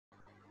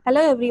Hello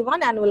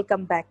everyone and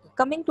welcome back.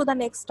 Coming to the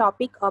next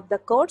topic of the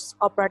course,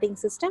 operating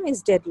system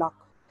is deadlock.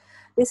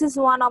 This is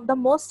one of the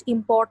most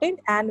important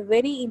and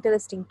very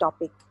interesting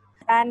topic.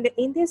 And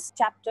in this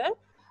chapter,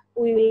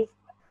 we will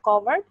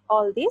cover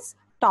all these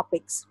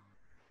topics.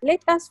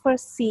 Let us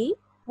first see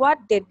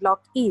what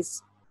deadlock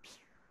is.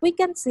 We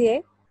can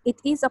say it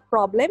is a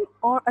problem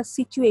or a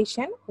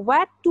situation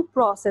where two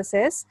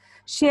processes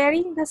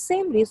sharing the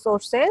same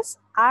resources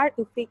are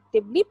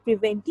effectively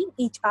preventing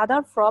each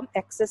other from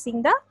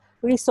accessing the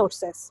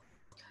resources.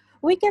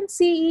 We can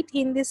see it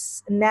in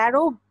this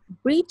narrow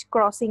bridge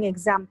crossing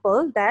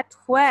example that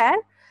where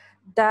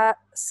the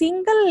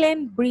single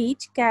lane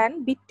bridge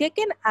can be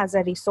taken as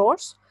a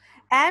resource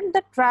and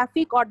the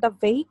traffic or the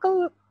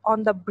vehicle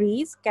on the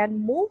bridge can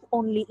move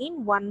only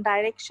in one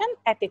direction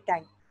at a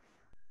time.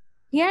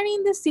 Here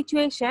in this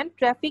situation,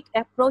 traffic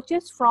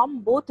approaches from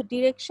both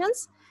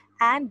directions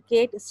and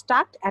get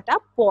stuck at a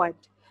point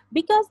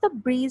because the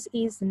bridge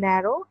is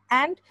narrow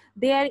and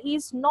there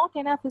is not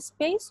enough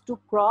space to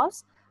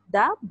cross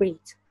the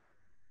bridge.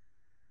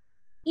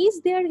 Is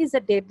there a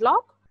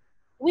deadlock?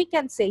 We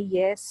can say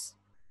yes.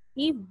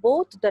 If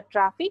both the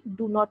traffic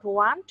do not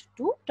want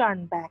to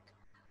turn back,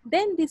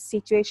 then this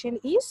situation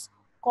is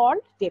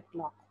called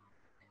deadlock.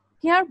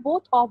 Here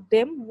both of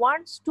them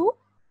wants to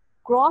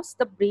cross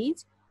the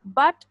bridge,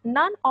 but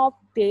none of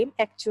them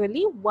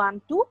actually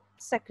want to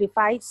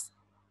sacrifice.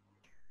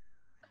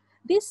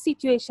 This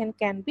situation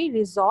can be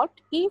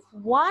resolved if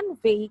one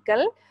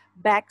vehicle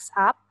backs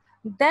up,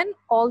 then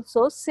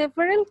also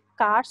several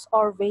cars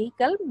or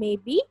vehicle may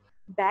be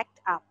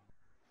backed up.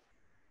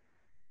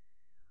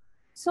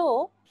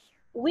 So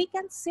we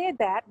can say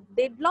that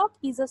deadlock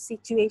is a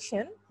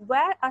situation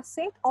where a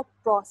set of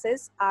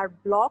processes are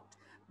blocked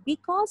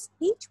because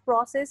each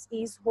process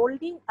is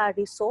holding a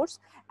resource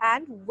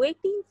and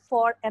waiting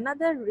for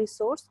another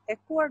resource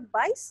acquired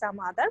by some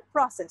other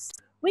process.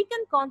 We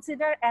can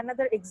consider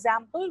another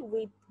example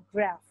with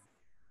graph.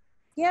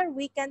 Here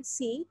we can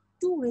see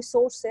two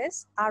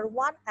resources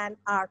R1 and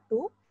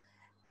R2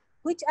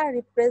 which are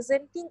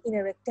representing in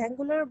a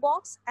rectangular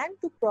box, and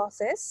two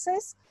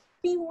processes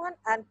P1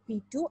 and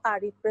P2 are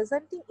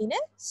representing in a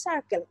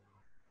circle.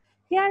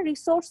 Here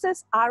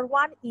resources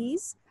R1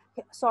 is,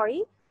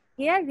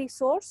 here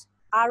resource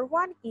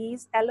R1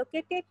 is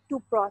allocated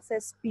to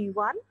process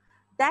P1.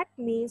 That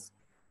means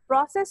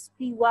process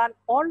P1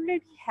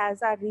 already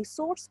has a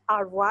resource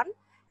R1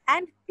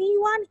 and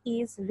P1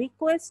 is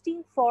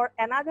requesting for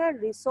another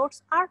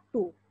resource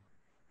R2,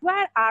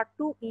 where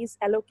R2 is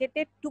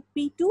allocated to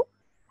P2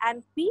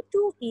 and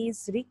P2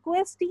 is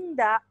requesting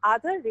the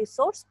other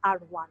resource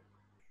R1.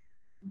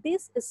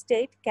 This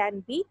state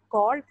can be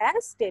called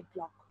as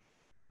deadlock.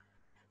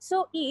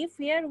 So if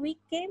here we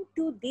came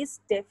to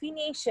this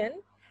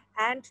definition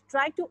and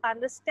try to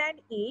understand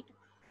it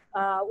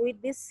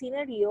with this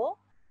scenario,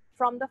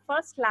 from the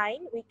first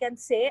line we can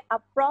say a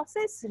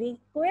process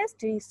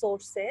request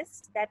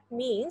resources. That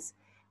means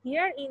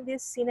here in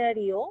this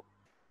scenario,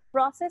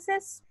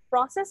 process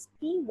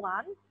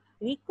P1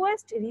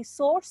 request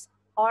resource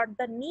or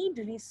the need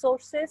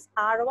resources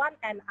R1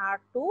 and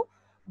R2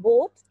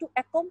 both to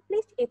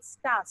accomplish its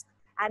task,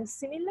 and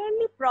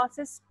similarly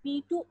process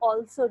P2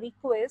 also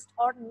request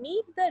or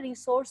need the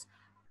resource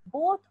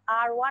both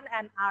R1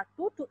 and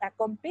R2 to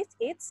accomplish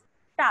its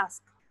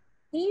task.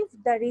 If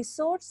the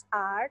resources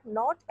are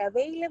not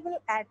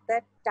available at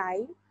that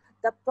time,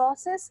 the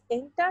process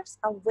enters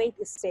a wait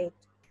state.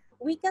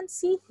 We can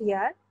see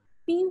here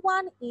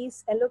P1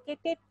 is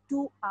allocated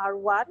to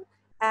R1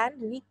 and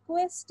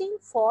requesting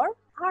for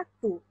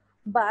R2,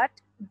 but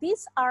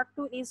this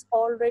R2 is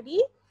already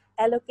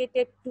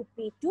allocated to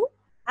P2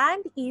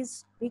 and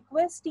is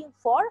requesting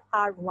for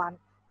R1,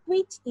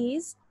 which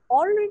is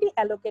already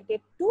allocated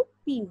to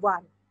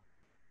P1.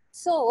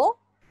 So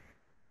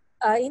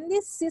in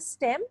this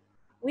system,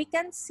 we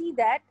can see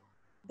that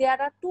there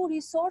are two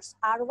resources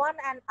R1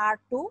 and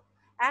R2,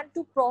 and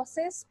to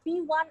process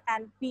P1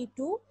 and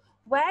P2,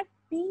 where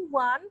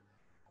P1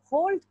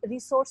 holds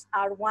resource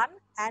R1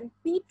 and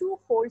P2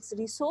 holds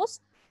resource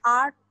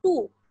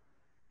R2,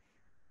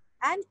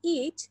 and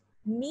each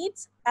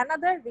needs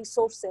another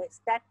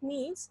resources. That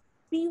means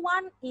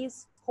P1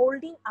 is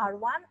holding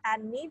R1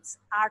 and needs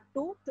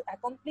R2 to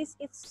accomplish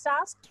its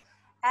task,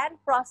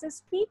 and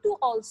process P2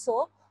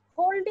 also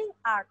holding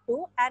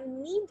R2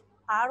 and need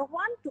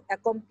R1 to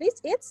accomplish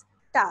its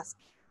task.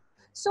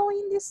 So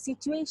in this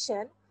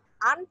situation,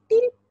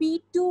 until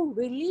P2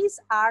 release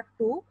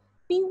R2,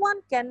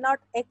 P1 cannot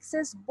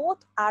access both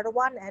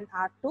R1 and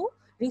R2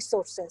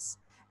 resources.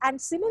 And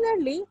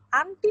similarly,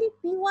 until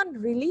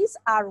P1 release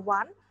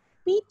R1,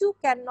 P2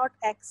 cannot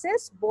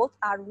access both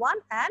R1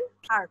 and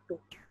R2.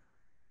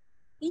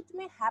 It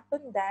may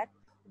happen that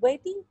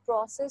waiting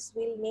process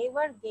will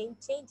never gain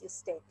change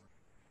state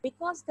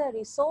because the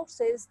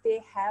resources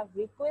they have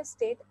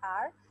requested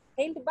are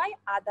held by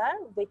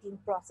other waiting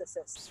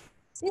processes.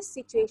 This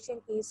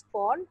situation is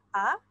called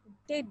a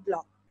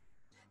deadlock.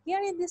 Here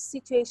in this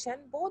situation,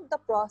 both the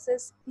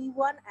process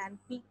P1 and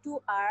P2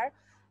 are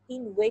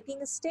in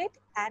waiting state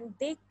and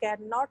they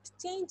cannot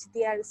change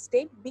their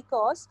state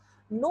because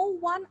no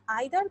one,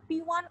 either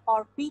P1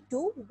 or P2,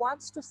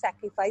 wants to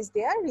sacrifice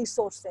their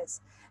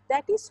resources.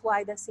 That is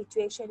why the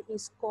situation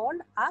is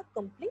called a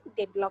complete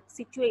deadlock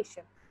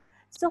situation.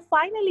 So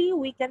finally,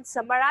 we can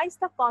summarize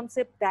the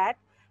concept that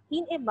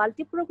in a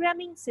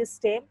multiprogramming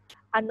system,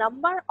 a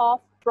number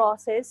of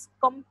processes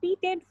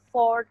competed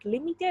for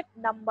limited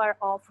number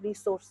of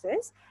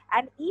resources,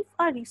 and if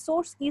a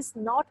resource is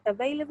not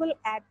available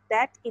at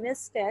that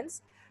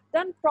instance,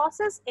 then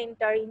process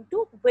enter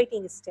into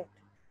waiting state.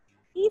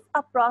 If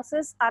a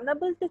process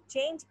unable to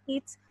change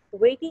its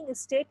waiting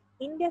state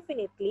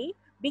indefinitely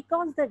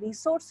because the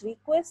resource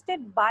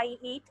requested by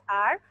it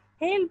are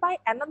held by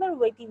another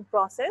waiting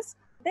process,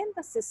 then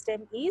the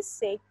system is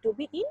said to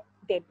be in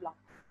deadlock.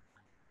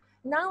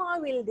 Now I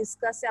will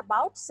discuss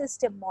about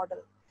system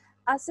model.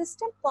 A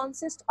system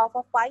consists of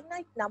a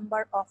finite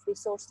number of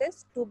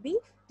resources to be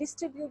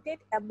distributed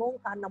among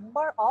a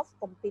number of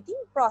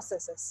competing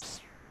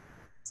processes.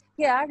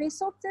 Here,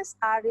 resources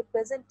are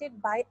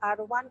represented by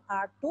R1,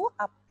 R2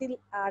 up till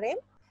Rm,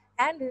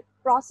 and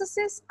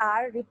processes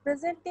are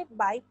represented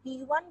by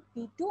P1,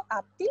 P2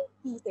 up till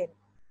Pn.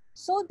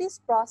 So, these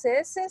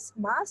processes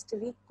must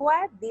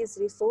require these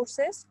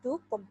resources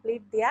to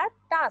complete their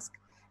task,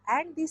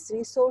 and these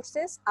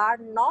resources are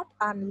not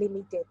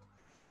unlimited.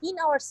 In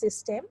our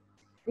system,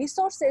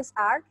 resources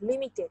are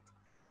limited.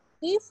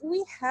 If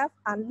we have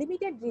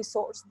unlimited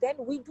resource, then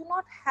we do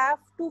not have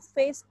to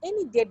face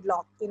any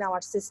deadlock in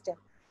our system.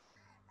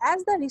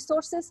 As the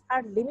resources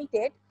are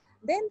limited,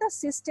 then the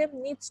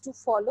system needs to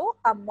follow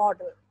a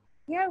model.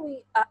 Here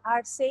we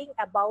are saying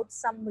about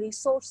some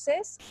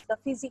resources. The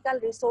physical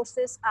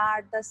resources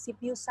are the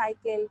CPU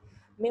cycle,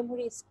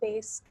 memory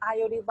space,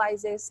 IO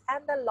devices,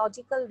 and the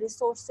logical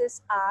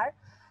resources are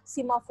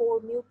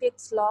semaphore,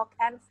 mutex, lock,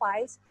 and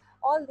files.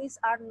 All these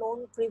are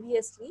known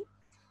previously.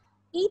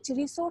 Each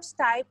resource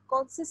type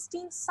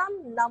consisting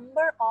some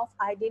number of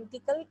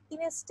identical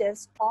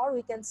instances, or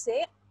we can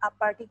say a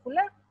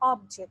particular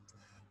object.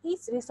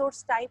 Each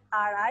resource type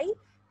Ri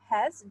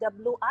has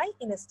Wi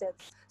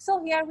instance.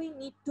 So here we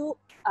need to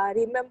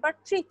remember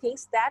three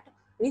things: that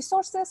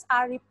resources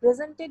are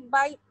represented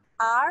by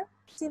R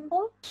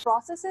symbol,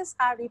 processes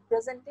are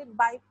represented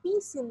by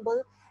P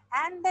symbol,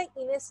 and the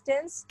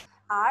instance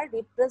are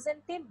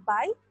represented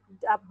by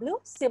W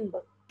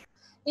symbol.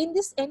 In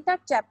this entire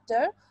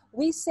chapter,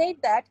 we said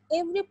that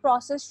every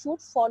process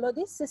should follow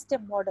this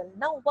system model.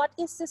 Now, what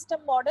is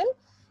system model?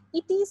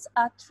 It is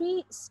a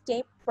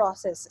three-step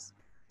process.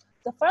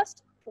 The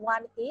first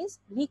one is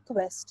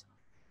request.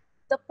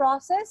 The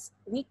process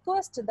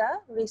requests the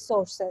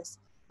resources.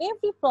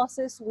 Every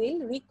process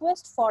will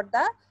request for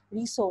the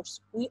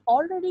resource. We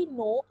already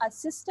know a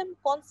system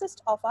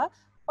consists of a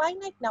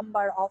finite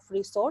number of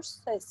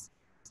resources,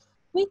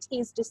 which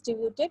is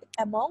distributed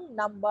among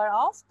number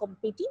of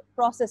competing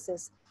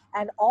processes,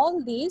 and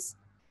all these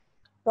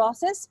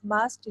process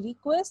must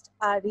request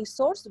a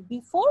resource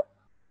before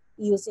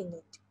using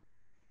it.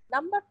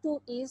 Number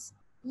two is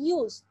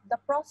use. The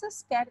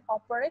process can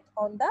operate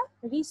on the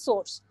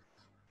resource.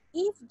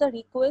 If the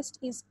request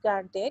is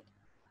granted,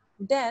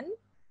 then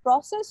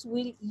process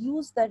will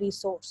use the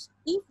resource.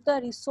 If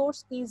the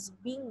resource is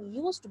being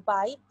used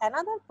by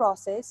another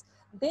process,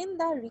 then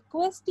the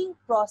requesting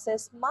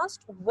process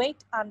must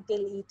wait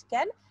until it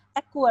can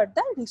acquire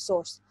the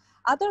resource.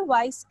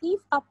 Otherwise, if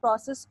a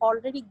process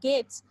already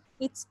gets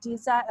its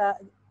desired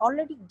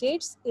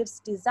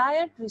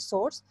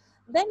resource,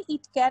 then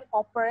it can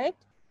operate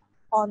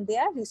on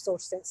their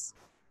resources.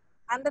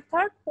 And the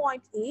third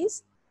point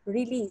is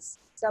release.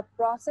 The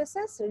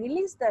processes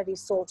release the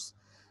resource.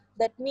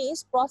 That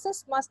means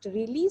process must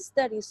release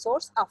the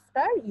resource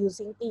after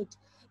using it.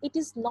 It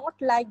is not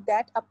like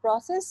that a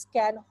process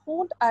can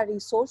hold a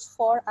resource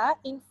for an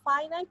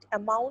infinite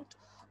amount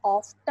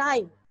of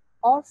time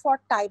or for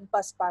time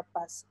pass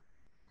purpose.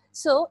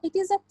 So it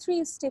is a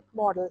three-step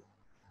model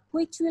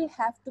which will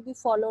have to be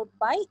followed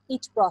by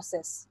each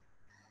process.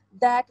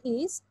 That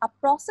is, a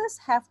process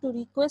have to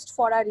request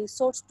for a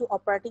resource to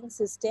operating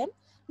system.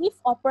 If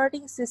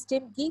operating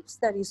system gives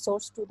the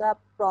resource to the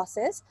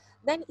process,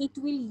 then it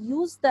will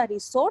use the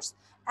resource,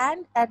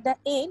 and at the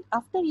end,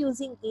 after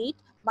using it,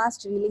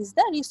 must release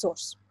the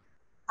resource.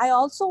 I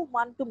also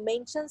want to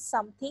mention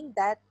something,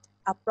 that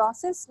a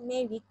process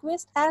may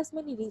request as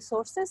many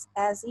resources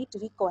as it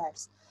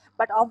requires.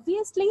 But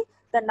obviously,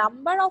 the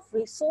number of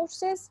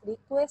resources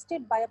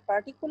requested by a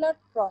particular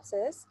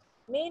process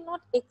may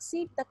not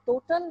exceed the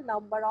total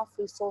number of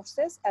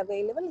resources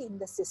available in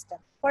the system.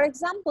 For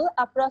example,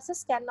 a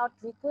process cannot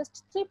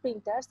request 3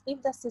 printers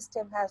if the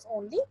system has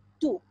only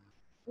 2.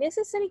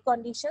 Necessary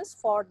conditions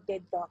for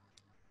deadlock.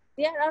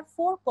 There are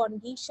 4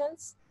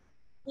 conditions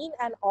in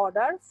an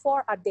order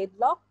for a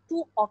deadlock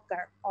to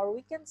occur, or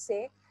we can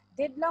say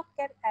deadlock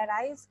can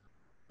arise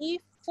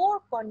if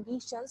 4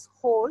 conditions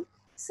hold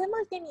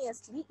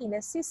simultaneously in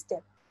a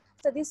system.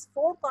 So these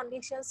 4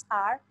 conditions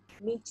are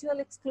mutual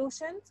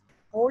exclusion,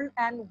 hold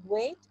and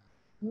wait,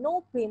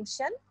 no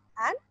preemption,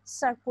 and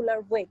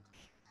circular wait.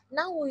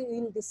 Now we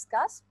will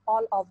discuss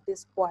all of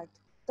these points.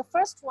 The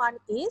first one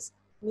is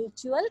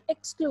mutual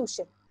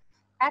exclusion.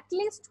 At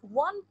least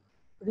one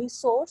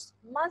resource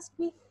must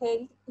be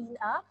held in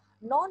a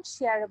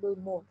non-sharable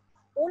mode.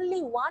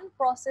 Only one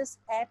process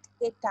at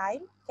a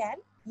time can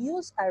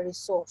use a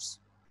resource.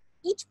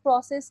 Each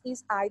process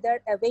is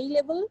either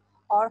available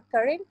or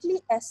currently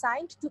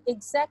assigned to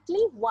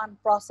exactly one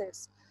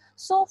process.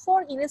 So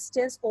for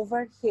instance,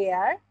 over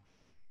here,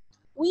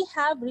 we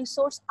have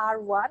resource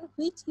R1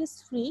 which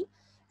is free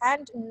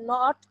and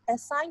not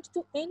assigned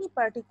to any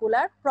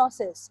particular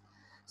process.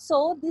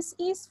 So this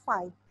is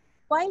fine.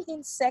 While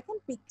in second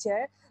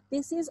picture,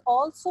 this is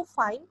also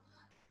fine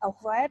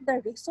where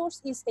the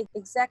resource is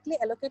exactly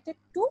allocated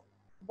to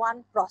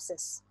one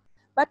process.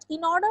 But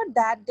in order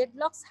that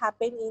deadlocks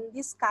happen in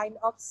this kind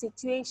of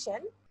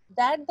situation,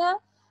 that the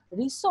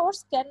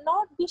resource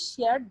cannot be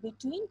shared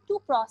between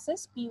two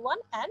processes P1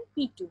 and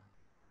P2.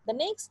 The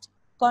next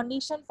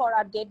condition for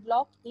a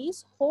deadlock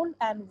is hold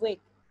and wait.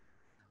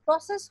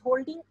 Process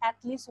holding at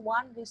least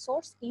one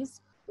resource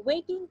is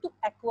waiting to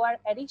acquire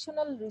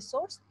additional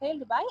resource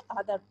held by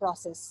other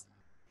process.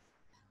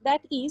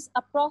 That is,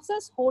 a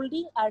process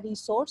holding a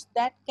resource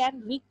that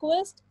can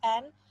request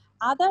an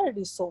other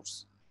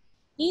resource.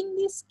 In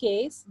this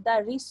case,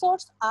 the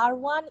resource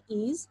R1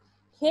 is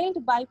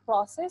held by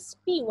process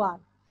P1,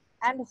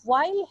 and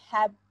while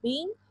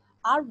having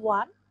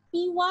R1,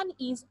 P1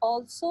 is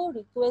also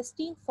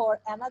requesting for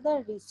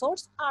another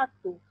resource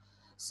R2.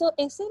 So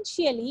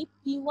essentially,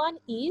 P1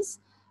 is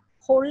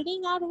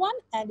holding R1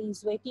 and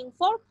is waiting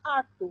for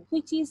R2,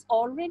 which is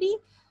already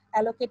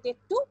allocated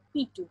to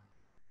P2.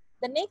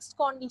 The next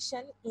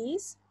condition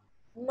is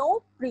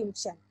no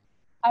preemption.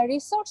 A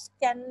resource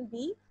can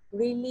be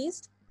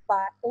released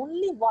by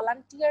only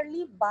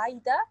voluntarily by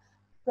the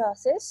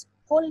process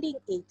holding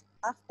it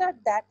after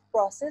that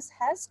process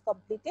has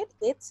completed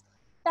its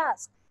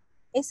task.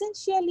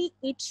 Essentially,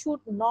 it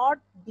should not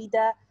be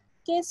the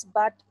case,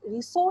 but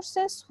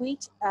resources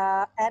which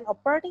an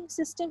operating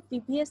system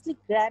previously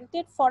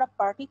granted for a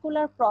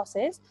particular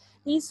process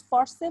is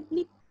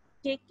forcibly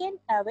taken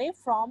away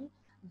from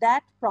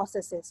that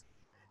processes,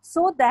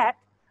 so that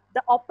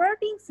the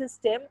operating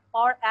system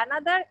or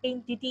another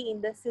entity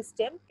in the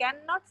system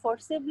cannot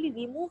forcibly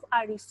remove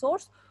a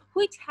resource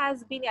which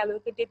has been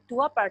allocated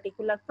to a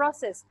particular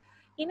process.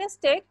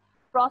 Instead,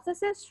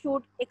 processes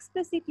should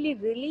explicitly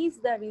release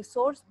the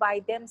resource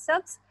by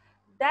themselves,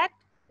 that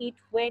it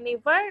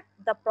whenever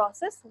the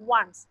process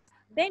wants,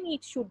 then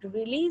it should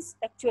release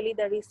actually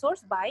the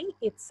resource by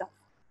itself.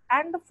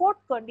 And the fourth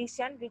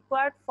condition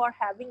required for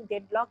having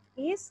deadlock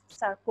is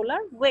circular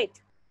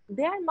wait.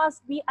 There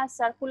must be a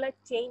circular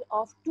chain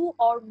of two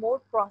or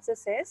more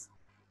processes,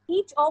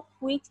 each of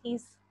which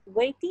is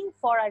waiting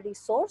for a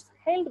resource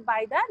held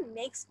by the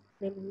next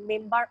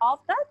member of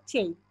the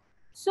chain.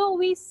 So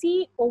we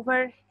see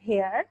over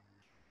here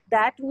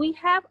that we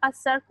have a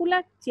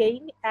circular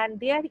chain and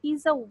there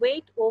is a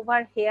wait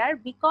over here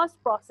because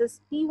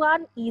process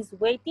P1 is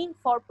waiting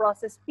for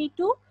process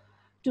P2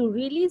 to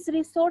release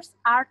resource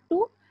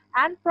R2,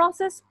 and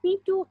process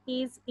P2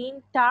 is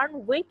in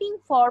turn waiting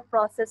for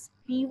process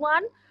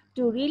P1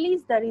 to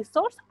release the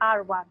resource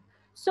R1.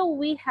 So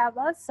we have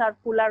a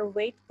circular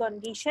wait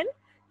condition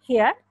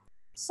here.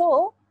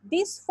 So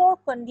these four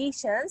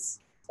conditions,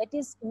 that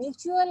is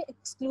mutual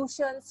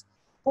exclusions,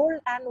 hold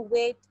and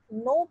wait,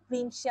 no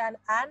preemption,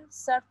 and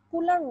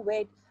circular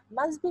wait,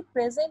 must be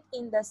present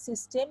in the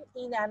system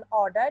in an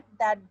order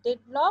that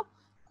deadlock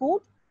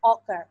could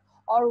occur.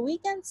 Or we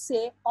can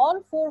say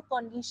all four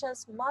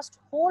conditions must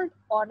hold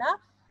for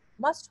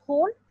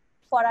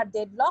a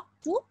deadlock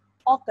to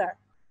occur.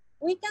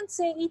 We can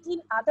say it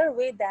in other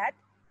way that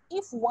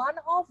if one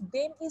of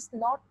them is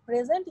not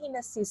present in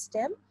a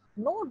system,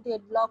 no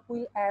deadlock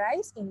will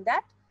arise in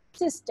that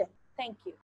system. Thank you.